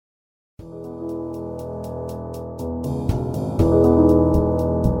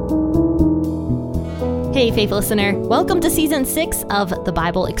Hey, faith listener. Welcome to Season 6 of the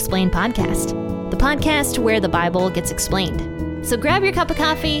Bible Explained podcast, the podcast where the Bible gets explained. So grab your cup of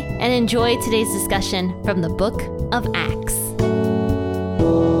coffee and enjoy today's discussion from the book of Acts.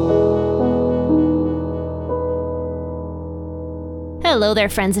 Hello there,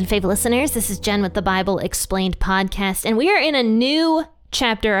 friends and faith listeners. This is Jen with the Bible Explained podcast, and we are in a new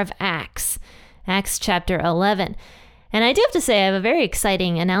chapter of Acts, Acts chapter 11. And I do have to say, I have a very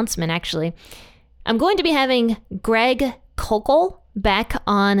exciting announcement, actually. I'm going to be having Greg Koukl back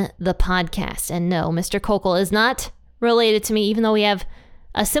on the podcast. And no, Mr. Koukl is not related to me, even though we have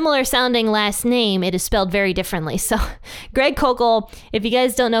a similar sounding last name. It is spelled very differently. So Greg Koukl, if you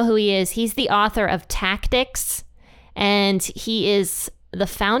guys don't know who he is, he's the author of Tactics, and he is the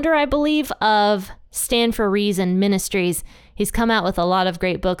founder, I believe, of Stand for Reason Ministries. He's come out with a lot of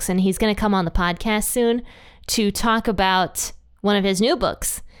great books, and he's going to come on the podcast soon to talk about one of his new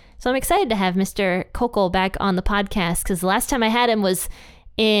books. So I'm excited to have Mr. Koukl back on the podcast, because the last time I had him was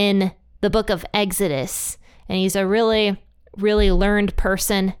in the book of Exodus, and he's a really learned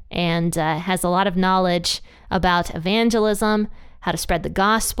person and has a lot of knowledge about evangelism, how to spread the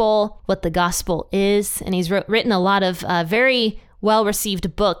gospel, what the gospel is, and he's written a lot of very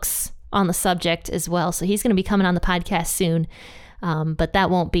well-received books on the subject as well. So he's going to be coming on the podcast soon, but that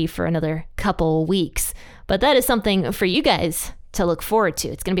won't be for another couple weeks. But that is something for you guys to look forward to.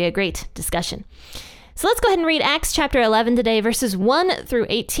 It's going to be a great discussion. So let's go ahead and read Acts chapter 11 today, verses 1 through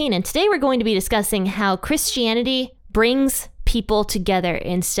 18. And today we're going to be discussing how Christianity brings people together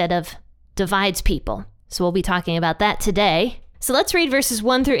instead of divides people. So we'll be talking about that today. So let's read verses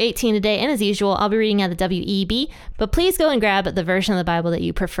 1 through 18 today. And as usual, I'll be reading out the WEB, but please go and grab the version of the Bible that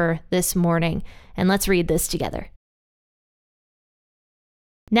you prefer this morning. And let's read this together.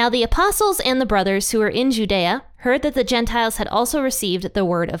 Now the apostles and the brothers who were in Judea heard that the Gentiles had also received the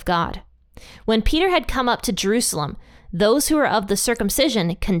word of God. When Peter had come up to Jerusalem, those who were of the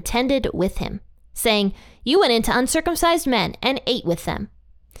circumcision contended with him, saying, "You went into uncircumcised men and ate with them."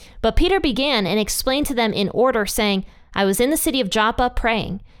 But Peter began and explained to them in order, saying, "I was in the city of Joppa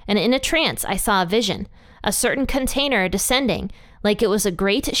praying, and in a trance I saw a vision, a certain container descending, like it was a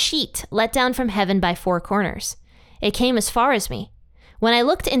great sheet let down from heaven by four corners. It came as far as me. When I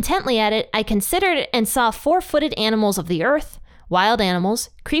looked intently at it, I considered it and saw four-footed animals of the earth, wild animals,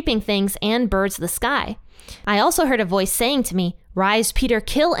 creeping things, and birds of the sky. I also heard a voice saying to me, 'Rise, Peter,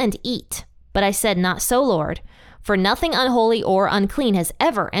 kill and eat.' But I said, 'Not so, Lord, for nothing unholy or unclean has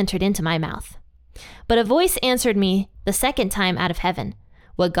ever entered into my mouth.' But a voice answered me the second time out of heaven,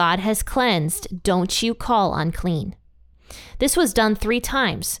 'What God has cleansed, don't you call unclean.' This was done 3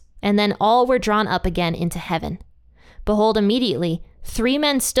 times, and then all were drawn up again into heaven. Behold, immediately 3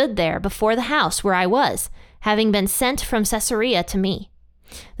 men stood there before the house where I was, having been sent from Caesarea to me.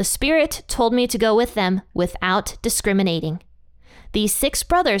 The Spirit told me to go with them without discriminating. These 6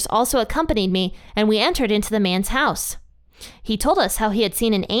 brothers also accompanied me, and we entered into the man's house. He told us how he had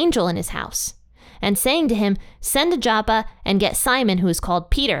seen an angel in his house, and saying to him, 'Send to Joppa and get Simon, who is called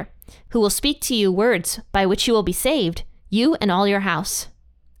Peter, who will speak to you words by which you will be saved, you and all your house.'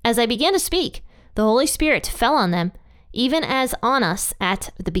 As I began to speak, the Holy Spirit fell on them, even as on us at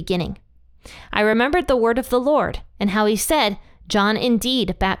the beginning. I remembered the word of the Lord, and how he said, 'John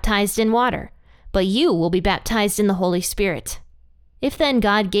indeed baptized in water, but you will be baptized in the Holy Spirit.' If then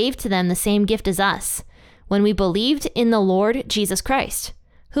God gave to them the same gift as us, when we believed in the Lord Jesus Christ,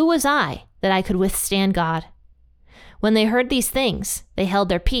 who was I that I could withstand God?" When they heard these things, they held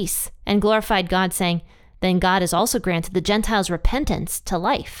their peace and glorified God, saying, "Then God has also granted the Gentiles repentance to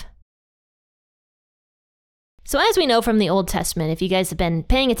life." So as we know from the Old Testament, if you guys have been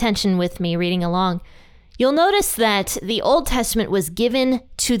paying attention with me reading along, you'll notice that the Old Testament was given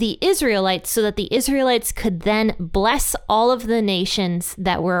to the Israelites so that the Israelites could then bless all of the nations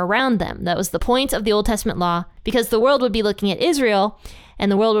that were around them. That was the point of the Old Testament law, because the world would be looking at Israel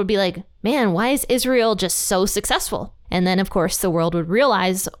and the world would be like, "Man, why is Israel just so successful?" And then, of course, the world would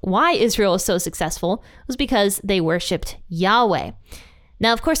realize why Israel was so successful was because they worshiped Yahweh.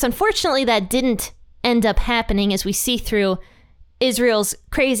 Now, of course, unfortunately, that didn't end up happening as we see through Israel's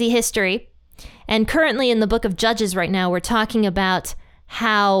crazy history. And currently in the book of Judges right now, we're talking about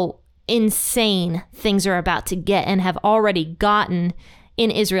how insane things are about to get and have already gotten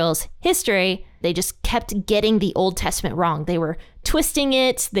in Israel's history. They just kept getting the Old Testament wrong. They were twisting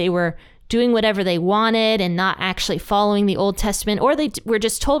it. They were doing whatever they wanted and not actually following the Old Testament, or they were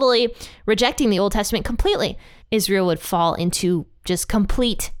just totally rejecting the Old Testament completely. Israel would fall into just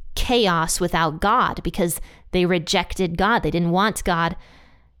complete chaos without God because they rejected God. They didn't want God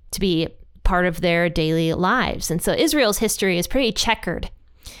to be part of their daily lives. And so Israel's history is pretty checkered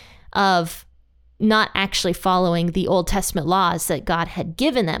of not actually following the Old Testament laws that God had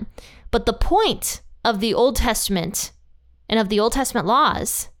given them. But the point of the Old Testament and of the Old Testament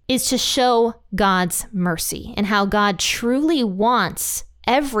laws is to show God's mercy and how God truly wants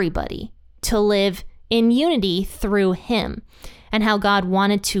everybody to live in unity through him, and how God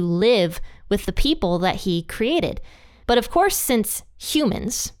wanted to live with the people that he created. But of course, since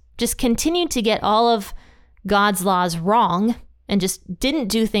humans just continued to get all of God's laws wrong and just didn't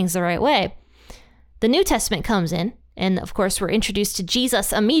do things the right way, the New Testament comes in, and of course, we're introduced to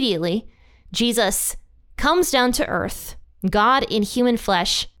Jesus immediately. Jesus comes down to earth, God in human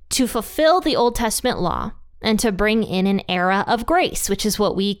flesh, to fulfill the Old Testament law and to bring in an era of grace, which is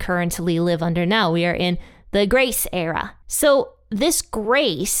what we currently live under now. We are in the grace era. So this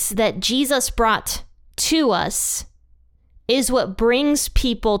grace that Jesus brought to us is what brings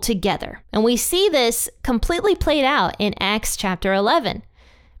people together. And we see this completely played out in Acts chapter 11,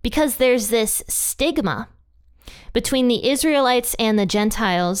 because there's this stigma between the Israelites and the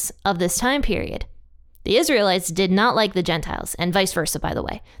Gentiles of this time period. The Israelites did not like the Gentiles, and vice versa, by the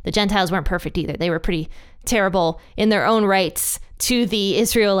way. The Gentiles weren't perfect either. They were pretty terrible in their own rights to the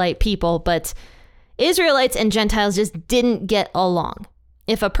Israelite people, but Israelites and Gentiles just didn't get along.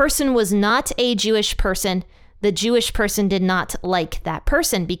 If a person was not a Jewish person, the Jewish person did not like that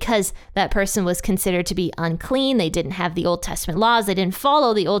person because that person was considered to be unclean. They didn't have the Old Testament laws. They didn't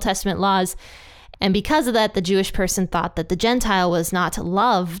follow the Old Testament laws. And because of that, the Jewish person thought that the Gentile was not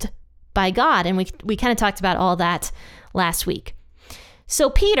loved by God. And we kind of talked about all that last week. So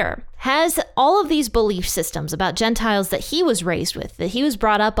Peter has all of these belief systems about Gentiles that he was raised with, that he was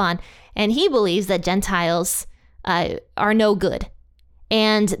brought up on, and he believes that Gentiles are no good,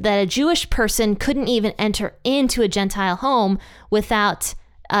 and that a Jewish person couldn't even enter into a Gentile home without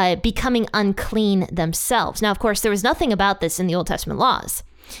becoming unclean themselves. Now, of course, there was nothing about this in the Old Testament laws.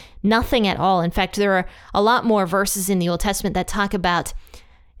 Nothing at all. In fact, there are a lot more verses in the Old Testament that talk about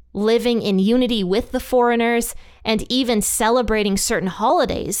living in unity with the foreigners and even celebrating certain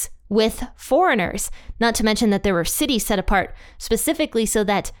holidays with foreigners. Not to mention that there were cities set apart specifically so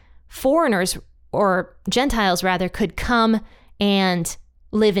that foreigners, or Gentiles rather, could come and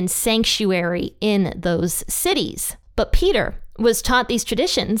live in sanctuary in those cities. But Peter was taught these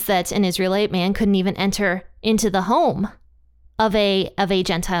traditions that an Israelite man couldn't even enter into the home of a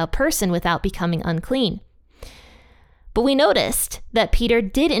Gentile person without becoming unclean. But we noticed that Peter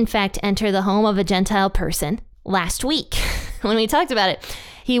did in fact enter the home of a Gentile person last week. When we talked about it,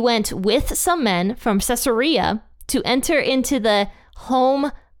 he went with some men from Caesarea to enter into the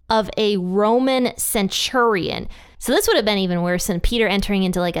home of a Roman centurion. So this would have been even worse than Peter entering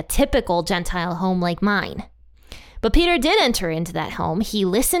into like a typical Gentile home like mine. But Peter did enter into that home. He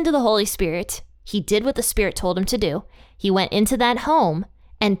listened to the Holy Spirit. He did what the Spirit told him to do. He went into that home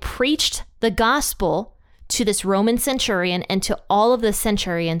and preached the gospel to this Roman centurion and to all of the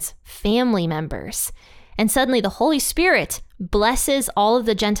centurion's family members. And suddenly the Holy Spirit blesses all of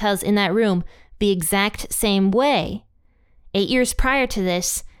the Gentiles in that room the exact same way. 8 years prior to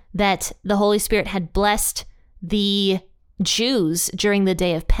this, that the Holy Spirit had blessed the Jews during the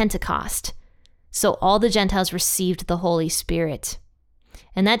day of Pentecost. So all the Gentiles received the Holy Spirit.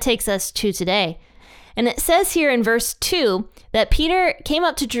 And that takes us to today. And it says here in verse 2 that Peter came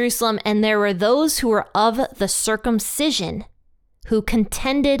up to Jerusalem, and there were those who were of the circumcision who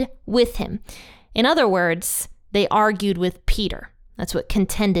contended with him. In other words, they argued with Peter. That's what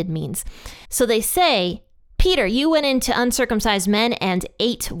contended means. So they say, Peter, you went into uncircumcised men and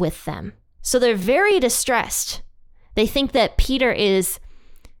ate with them. So they're very distressed. They think that Peter is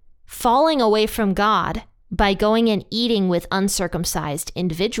falling away from God by going and eating with uncircumcised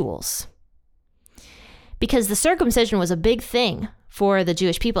individuals. Because the circumcision was a big thing for the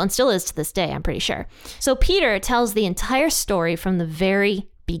Jewish people and still is to this day, I'm pretty sure. So Peter tells the entire story from the very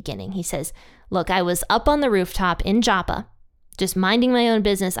beginning. He says, look, I was up on the rooftop in Joppa, just minding my own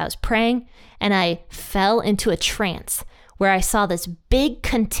business. I was praying and I fell into a trance where I saw this big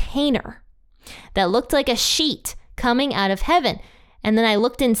container that looked like a sheet coming out of heaven. And then I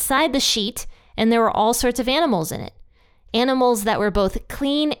looked inside the sheet and there were all sorts of animals in it. Animals that were both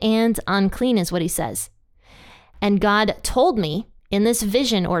clean and unclean is what he says. And God told me in this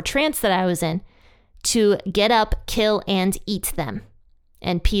vision or trance that I was in to get up, kill, and eat them.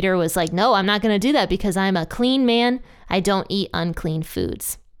 And Peter was like, no, I'm not going to do that because I'm a clean man. I don't eat unclean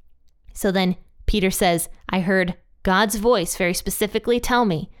foods. So then Peter says, I heard God's voice very specifically tell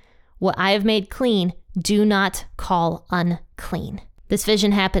me, what I have made clean, do not call unclean. This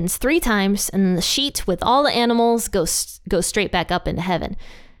vision happens 3 times, and then the sheet with all the animals goes straight back up into heaven.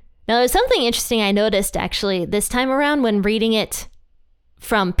 Now, there's something interesting I noticed actually this time around when reading it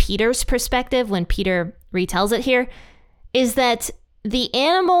from Peter's perspective, when Peter retells it here, is that the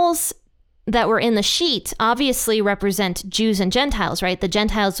animals that were in the sheet obviously represent Jews and Gentiles, right? The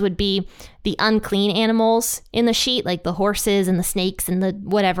Gentiles would be the unclean animals in the sheet, like the horses and the snakes and the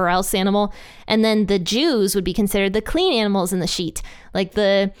whatever else animal. And then the Jews would be considered the clean animals in the sheet, like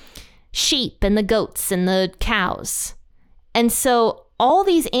the sheep and the goats and the cows. And so all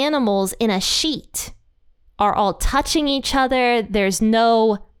these animals in a sheet are all touching each other. There's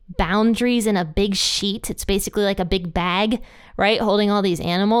no boundaries in a big sheet. It's basically like a big bag, right? Holding all these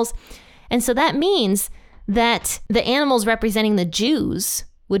animals. And so that means that the animals representing the Jews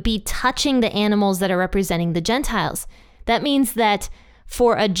would be touching the animals that are representing the Gentiles. That means that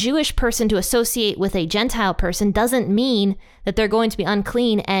for a Jewish person to associate with a Gentile person doesn't mean that they're going to be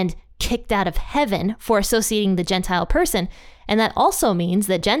unclean and kicked out of heaven for associating the Gentile person. And that also means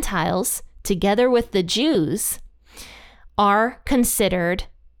that Gentiles, together with the Jews, are considered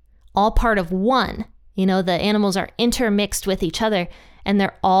all part of one. You know, the animals are intermixed with each other, and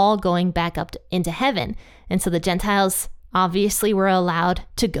they're all going back up into heaven. And so the Gentiles obviously were allowed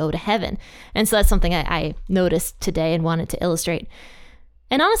to go to heaven. And so that's something I noticed today and wanted to illustrate.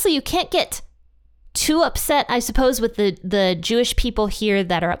 And honestly, you can't get too upset, I suppose, with the Jewish people here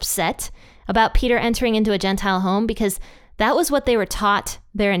that are upset about Peter entering into a Gentile home, because that was what they were taught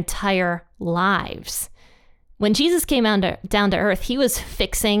their entire lives. When Jesus came down to earth, he was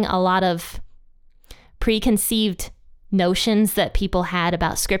fixing a lot of preconceived notions that people had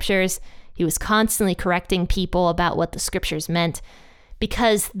about scriptures. He was constantly correcting people about what the scriptures meant,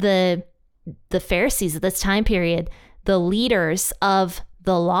 because the Pharisees at this time period, the leaders of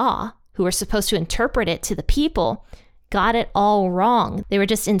the law who were supposed to interpret it to the people, got it all wrong. They were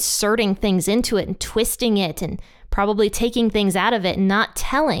just inserting things into it and twisting it and probably taking things out of it and not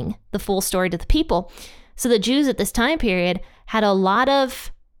telling the full story to the people. So the Jews at this time period had a lot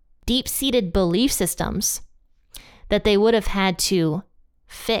of deep-seated belief systems that they would have had to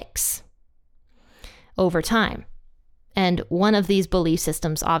fix over time. And one of these belief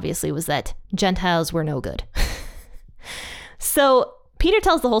systems, obviously, was that Gentiles were no good. So Peter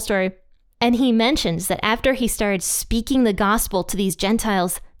tells the whole story, and he mentions that after he started speaking the gospel to these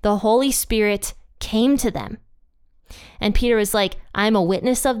Gentiles, the Holy Spirit came to them. And Peter was like, I'm a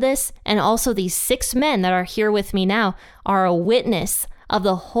witness of this, and also these 6 men that are here with me now are a witness of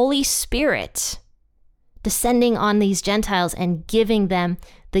the Holy Spirit descending on these Gentiles and giving them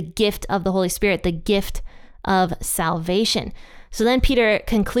the gift of the Holy Spirit, the gift of salvation. So then Peter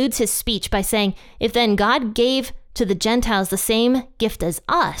concludes his speech by saying, if then God gave to the Gentiles the same gift as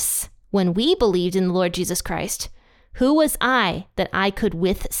us when we believed in the Lord Jesus Christ, who was I that I could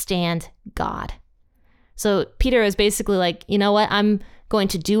withstand God? So Peter is basically like, you know what? I'm going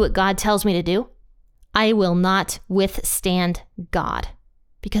to do what God tells me to do. I will not withstand God,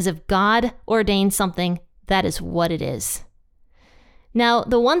 because if God ordained something, that is what it is. Now,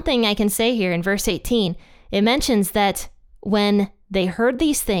 the one thing I can say here in verse 18, it mentions that when they heard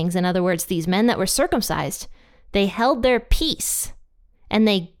these things, in other words, these men that were circumcised, they held their peace and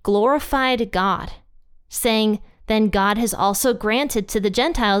they glorified God, saying, then God has also granted to the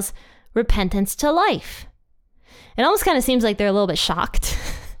Gentiles repentance to life. It almost kind of seems like they're a little bit shocked.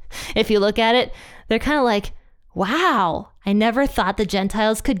 If you look at it, they're kind of like, wow, I never thought the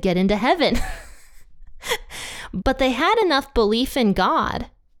Gentiles could get into heaven. But they had enough belief in God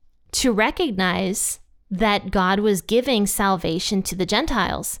to recognize that God was giving salvation to the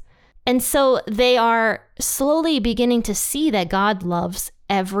Gentiles. And so they are slowly beginning to see that God loves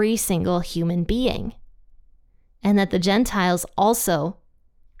every single human being, and that the Gentiles also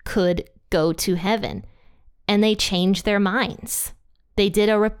could go to heaven. And they changed their minds. They did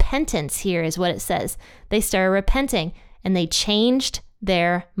a repentance here, is what it says. They started repenting, and they changed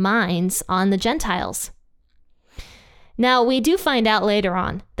their minds on the Gentiles. Now, we do find out later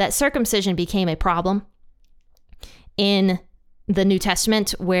on that circumcision became a problem in the New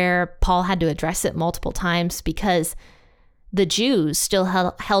Testament, where Paul had to address it multiple times because the Jews still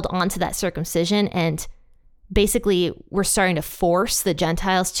held on to that circumcision and basically were starting to force the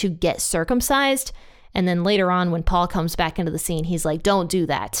Gentiles to get circumcised. And then later on, when Paul comes back into the scene, he's like, don't do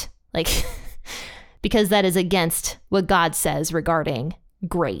that. Like, because that is against what God says regarding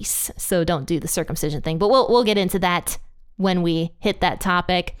grace. So don't do the circumcision thing. But we'll get into that when we hit that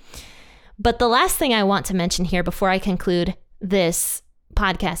topic. But the last thing I want to mention here before I conclude this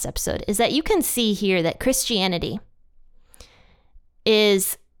podcast episode is that you can see here that Christianity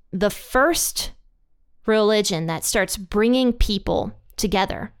is the first religion that starts bringing people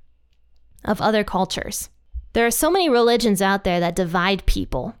together of other cultures. There are so many religions out there that divide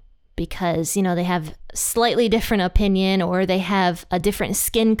people because, they have slightly different opinion, or they have a different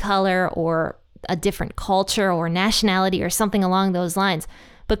skin color, or a different culture or nationality, or something along those lines.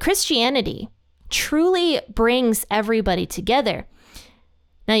 But Christianity truly brings everybody together.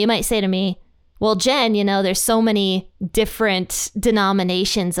 Now, you might say to me, well, Jen, there's so many different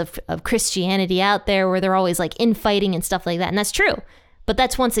denominations of Christianity out there where they're always like infighting and stuff like that. And that's true. But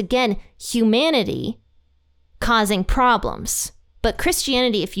that's, once again, humanity causing problems. But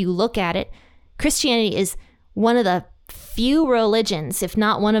Christianity, if you look at it, Christianity is one of the few religions, if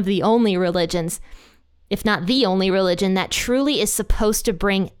not one of the only religions, if not the only religion, that truly is supposed to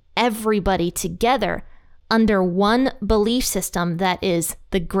bring everybody together under one belief system, that is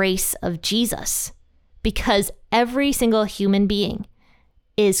the grace of Jesus. Because every single human being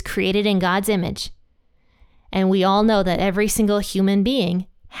is created in God's image. And we all know that every single human being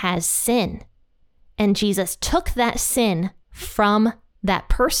has sin. And Jesus took that sin from that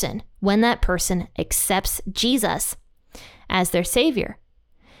person when that person accepts Jesus as their Savior.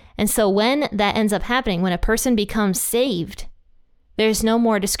 And so when that ends up happening, when a person becomes saved, there's no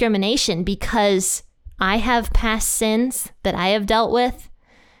more discrimination, because I have past sins that I have dealt with.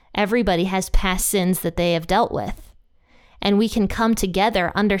 Everybody has past sins that they have dealt with. And we can come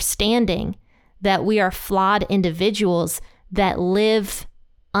together understanding that we are flawed individuals that live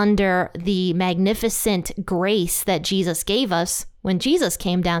under the magnificent grace that Jesus gave us when Jesus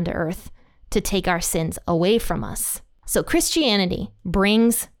came down to earth to take our sins away from us. So Christianity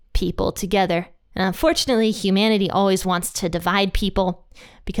brings people together. And unfortunately, humanity always wants to divide people,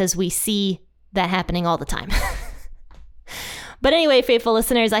 because we see that happening all the time. But anyway, faithful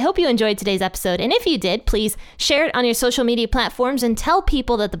listeners, I hope you enjoyed today's episode. And if you did, please share it on your social media platforms and tell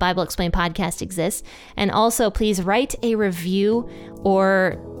people that the Bible Explained podcast exists. And also, please write a review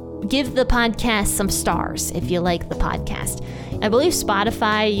or give the podcast some stars if you like the podcast. I believe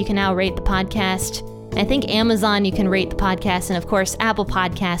Spotify, you can now rate the podcast. I think Amazon, you can rate the podcast. And of course, Apple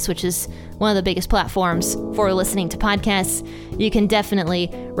Podcasts, which is one of the biggest platforms for listening to podcasts, you can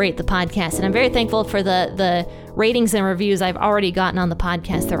definitely rate the podcast. And I'm very thankful for the ratings and reviews I've already gotten on the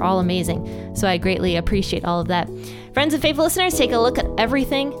podcast. They're all amazing. So I greatly appreciate all of that. Friends and faithful listeners, take a look at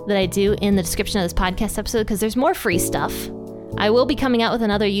everything that I do in the description of this podcast episode, because there's more free stuff. I will be coming out with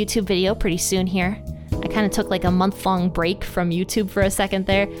another YouTube video pretty soon here. I kind of took like a month-long break from YouTube for a second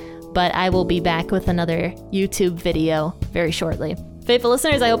there, but I will be back with another YouTube video very shortly. Faithful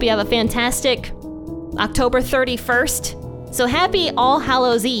listeners, I hope you have a fantastic October 31st. So happy All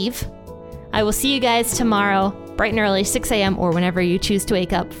Hallows Eve. I will see you guys tomorrow, bright and early, 6 a.m. or whenever you choose to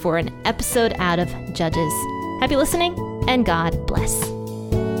wake up, for an episode out of Judges. Happy listening, and God bless.